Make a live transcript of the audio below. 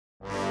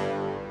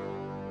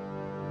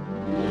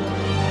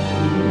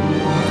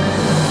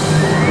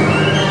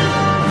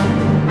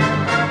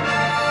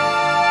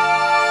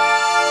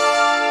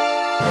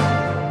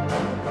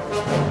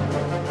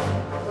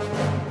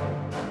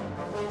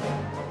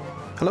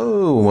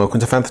Hello and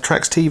welcome to Fantha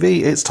Tracks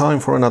TV. It's time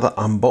for another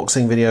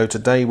unboxing video.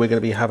 Today we're going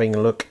to be having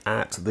a look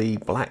at the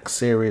Black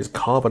Series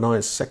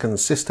Carbonized Second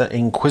Sister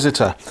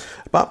Inquisitor.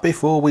 But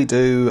before we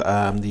do,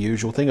 the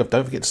usual thing of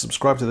don't forget to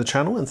subscribe to the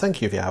channel, and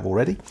thank you if you have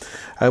already.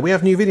 We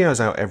have new videos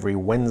out every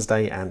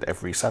Wednesday and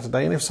every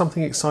Saturday, and if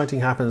something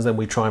exciting happens then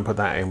we try and put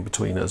that in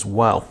between as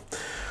well.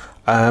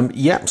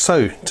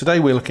 So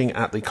today we're looking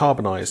at the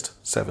Carbonized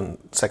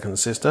Second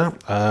Sister.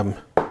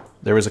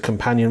 There is a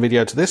companion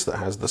video to this that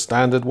has the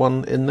standard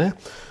one in there.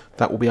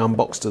 That will be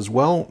unboxed as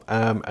well.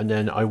 And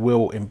then I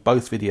will, in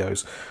both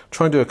videos,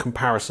 try and do a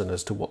comparison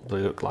as to what they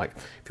look like.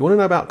 If you want to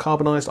know about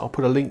Carbonized, I'll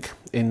put a link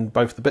in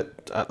both the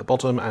bit at the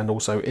bottom and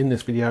also in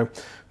this video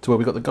to where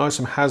we've got the guys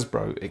from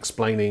Hasbro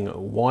explaining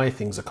why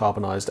things are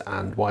carbonized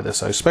and why they're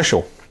so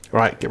special.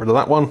 Right, get rid of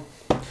that one.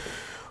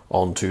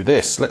 On to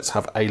this. Let's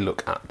have a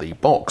look at the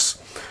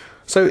box.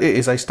 So it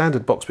is a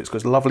standard box, but it's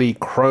got a lovely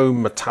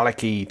chrome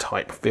metallic-y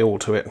type feel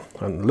to it.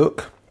 And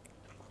look,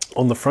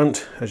 on the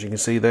front, as you can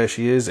see, there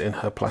she is in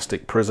her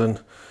plastic prison,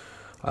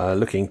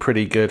 looking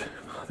pretty good.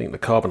 I think the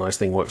carbonized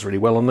thing works really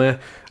well on there.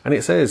 And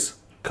it says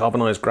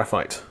carbonized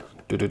graphite.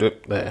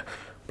 There.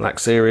 Black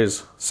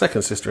Series,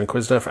 Second Sister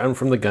Inquisitor, and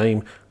from the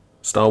game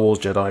Star Wars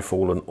Jedi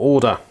Fallen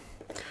Order.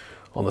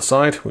 On the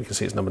side, we can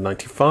see it's number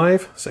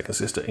 95, Second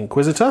Sister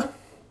Inquisitor.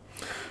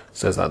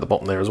 Says that at the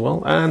bottom there as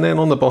well. And then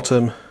on the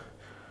bottom,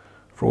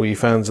 for all you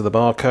fans of the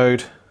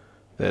barcode,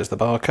 there's the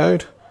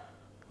barcode.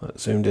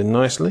 That's zoomed in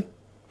nicely.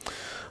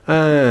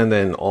 And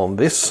then on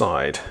this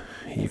side,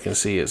 you can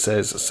see it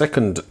says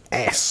Second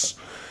S,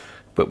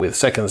 but with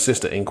Second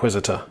Sister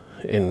Inquisitor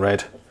in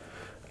red,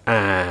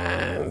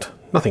 and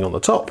nothing on the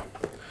top.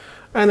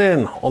 And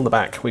then on the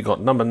back, we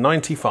got number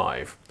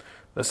 95,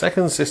 the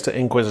Second Sister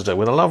Inquisitor,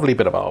 with a lovely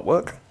bit of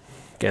artwork,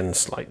 again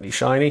slightly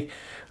shiny.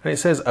 And it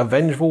says, a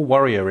vengeful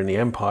warrior in the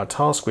Empire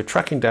tasked with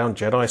tracking down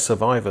Jedi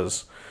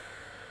survivors.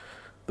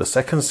 The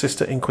Second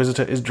Sister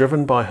Inquisitor is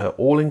driven by her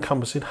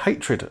all-encompassing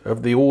hatred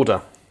of the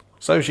Order.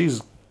 So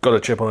she's got a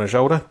chip on her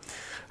shoulder.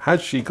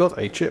 Has she got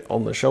a chip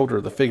on the shoulder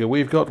of the figure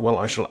we've got? Well,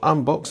 I shall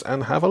unbox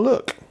and have a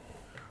look.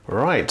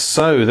 Right,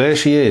 so there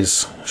she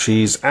is.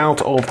 She's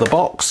out of the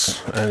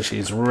box and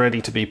she's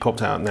ready to be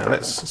popped out. Now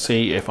let's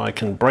see if I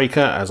can break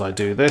her as I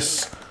do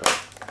this.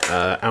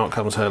 Out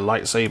comes her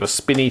lightsaber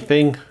spinny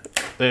thing.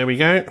 There we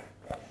go.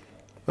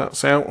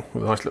 That's out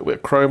with a nice little bit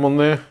of chrome on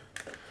there.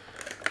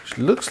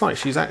 She looks like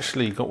she's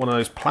actually got one of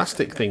those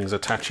plastic things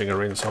attaching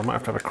her in, so I might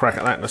have to have a crack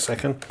at that in a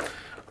second.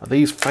 Are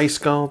these face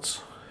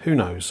guards? Who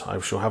knows? I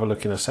shall have a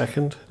look in a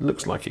second. It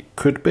looks like it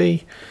could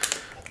be.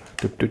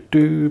 Put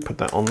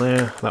that on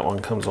there. That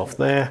one comes off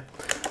there.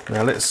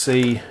 Now let's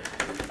see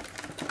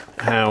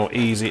how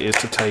easy it is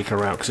to take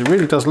her out, because it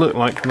really does look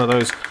like one of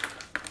those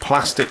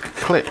plastic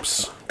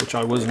clips, which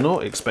I was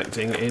not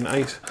expecting in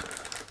a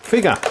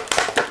figure.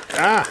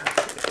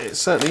 It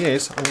certainly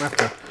is. I'm going to have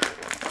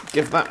to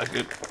give that a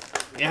good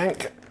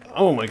yank.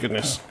 Oh my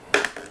goodness.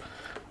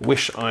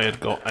 Wish I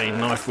had got a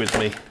knife with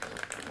me.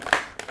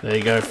 There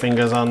you go,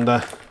 fingers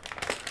under.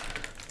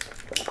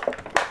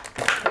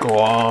 Go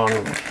on.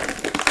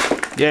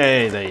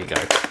 Yay, there you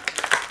go.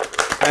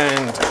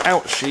 And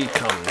out she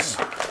comes.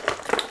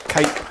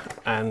 Cape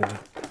and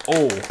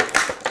all.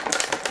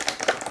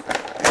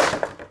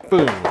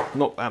 Boom.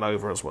 Knock that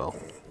over as well.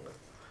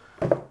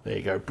 There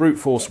you go. Brute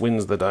force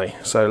wins the day.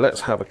 So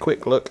let's have a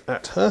quick look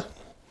at her.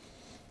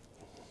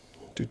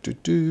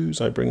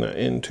 So I bring that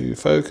into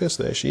focus.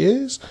 There she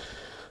is.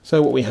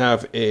 So what we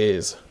have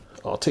is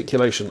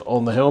articulation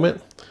on the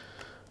helmet.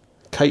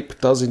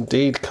 Cape does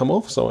indeed come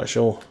off, so I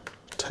shall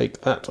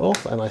take that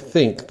off. And I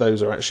think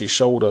those are actually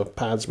shoulder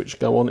pads which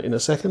go on in a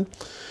second.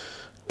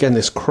 Again,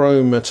 this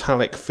chrome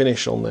metallic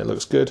finish on there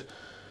looks good.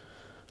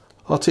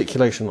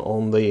 Articulation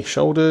on the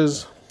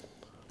shoulders,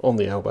 on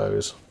the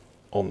elbows,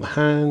 on the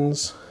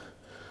hands.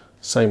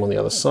 Same on the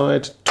other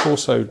side.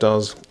 Torso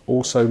does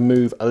also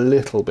move a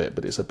little bit,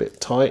 but it's a bit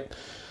tight.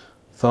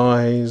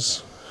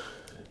 Thighs,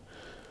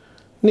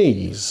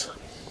 knees,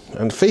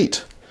 and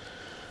feet.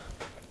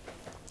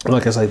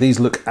 Like I say, these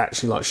look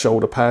actually like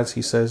shoulder pads,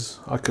 he says.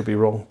 I could be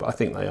wrong, but I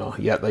think they are.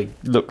 Yeah, they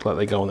look like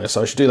they go on there.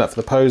 So I should do that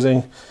for the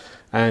posing.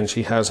 And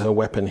she has her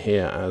weapon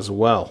here as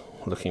well,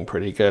 looking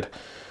pretty good.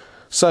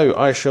 So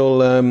I shall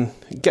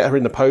get her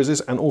in the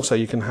poses, and also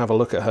you can have a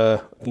look at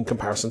her in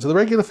comparison to the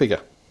regular figure.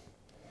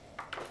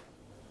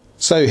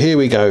 So here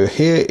we go.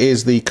 Here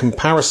is the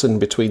comparison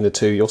between the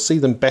two. You'll see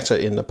them better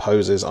in the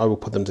poses. I will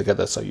put them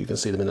together so you can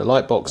see them in the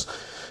light box.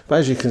 But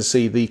as you can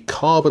see, the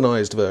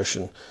carbonized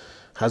version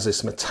has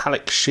this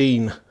metallic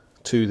sheen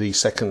to the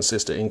Second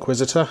Sister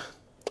Inquisitor.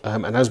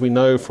 And as we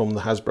know from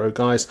the Hasbro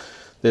guys,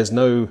 there's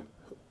no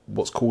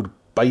what's called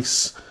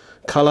base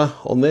colour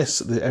on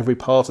this. Every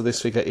part of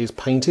this figure is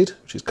painted,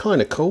 which is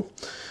kind of cool.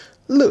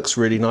 Looks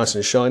really nice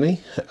and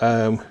shiny,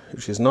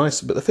 which is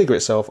nice, but the figure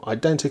itself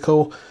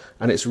identical,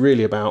 and it's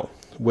really about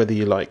whether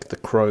you like the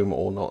chrome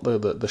or not,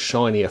 the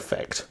shiny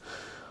effect.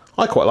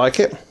 I quite like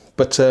it,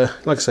 but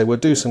like I say, we'll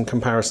do some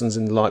comparisons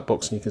in the light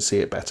box and you can see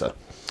it better.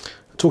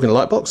 Talking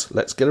light box,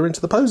 let's get her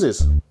into the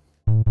poses.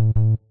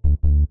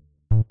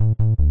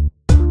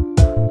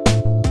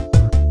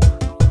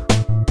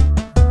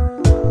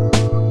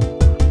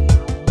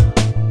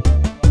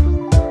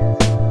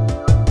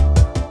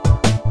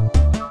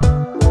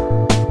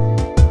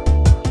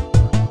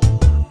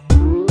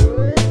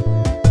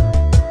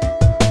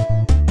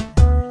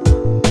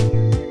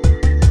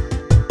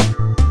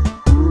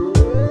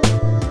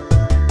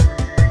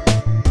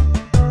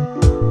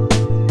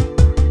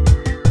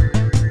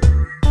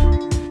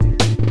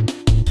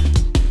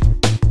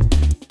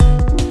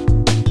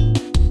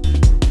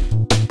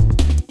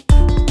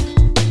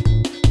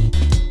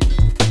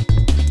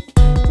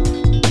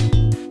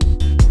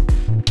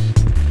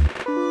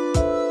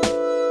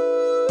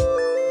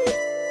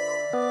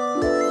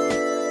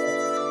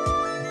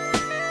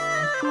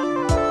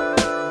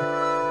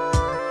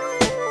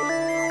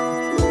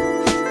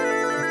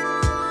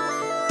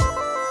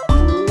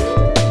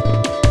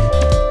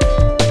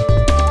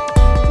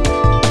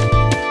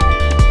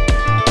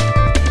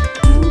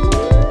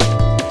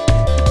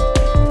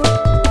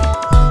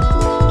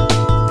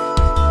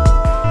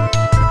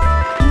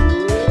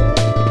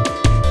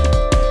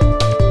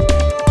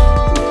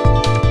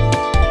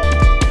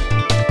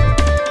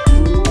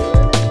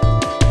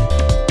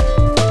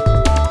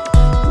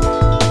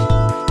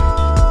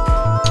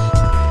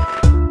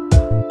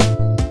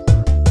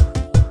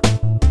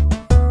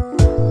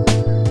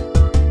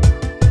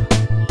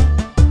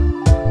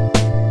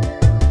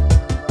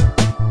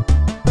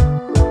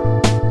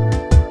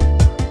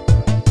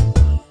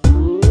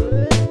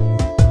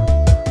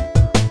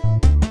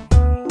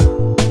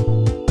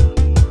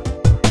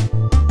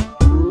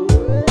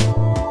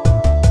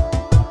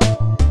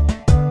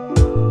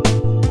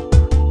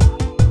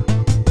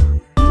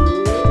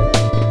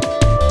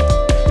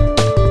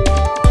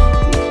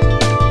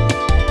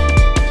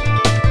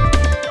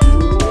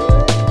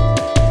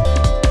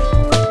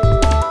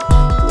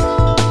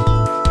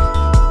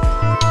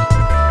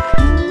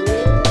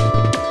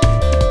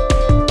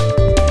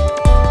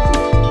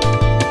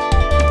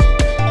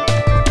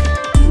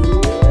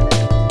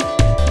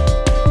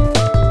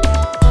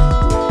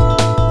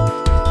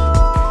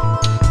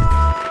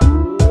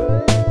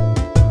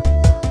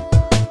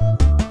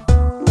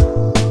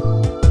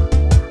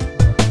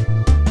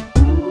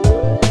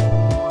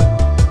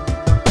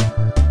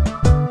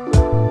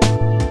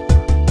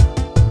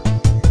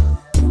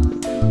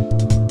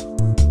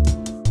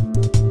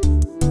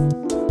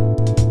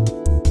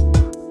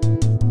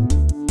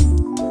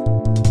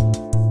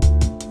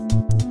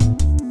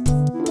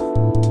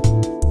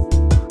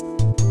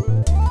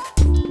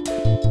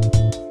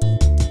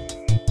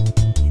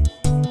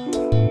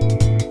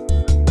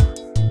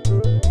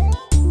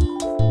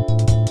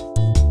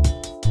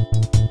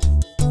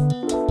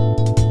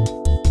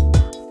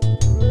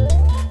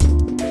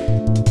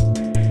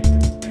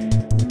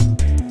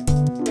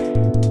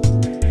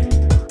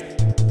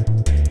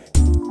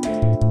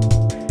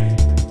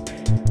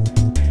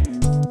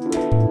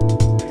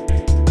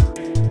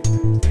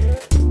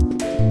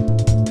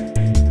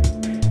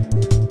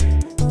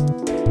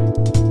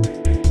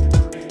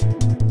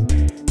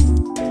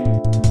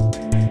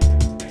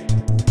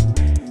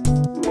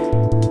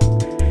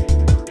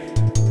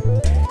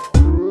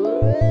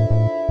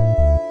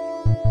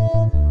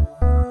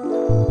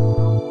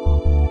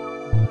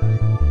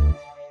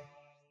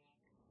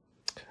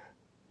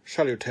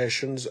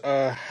 Salutations.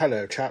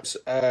 Hello, chaps.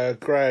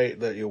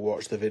 Great that you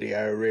watched the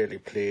video. Really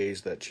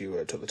pleased that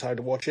you took the time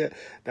to watch it.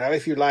 Now,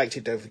 if you liked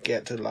it, don't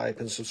forget to like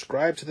and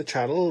subscribe to the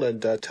channel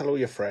and tell all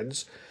your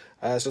friends.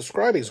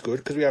 Subscribing is good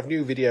because we have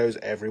new videos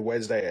every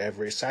Wednesday,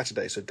 every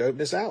Saturday, so don't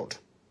miss out.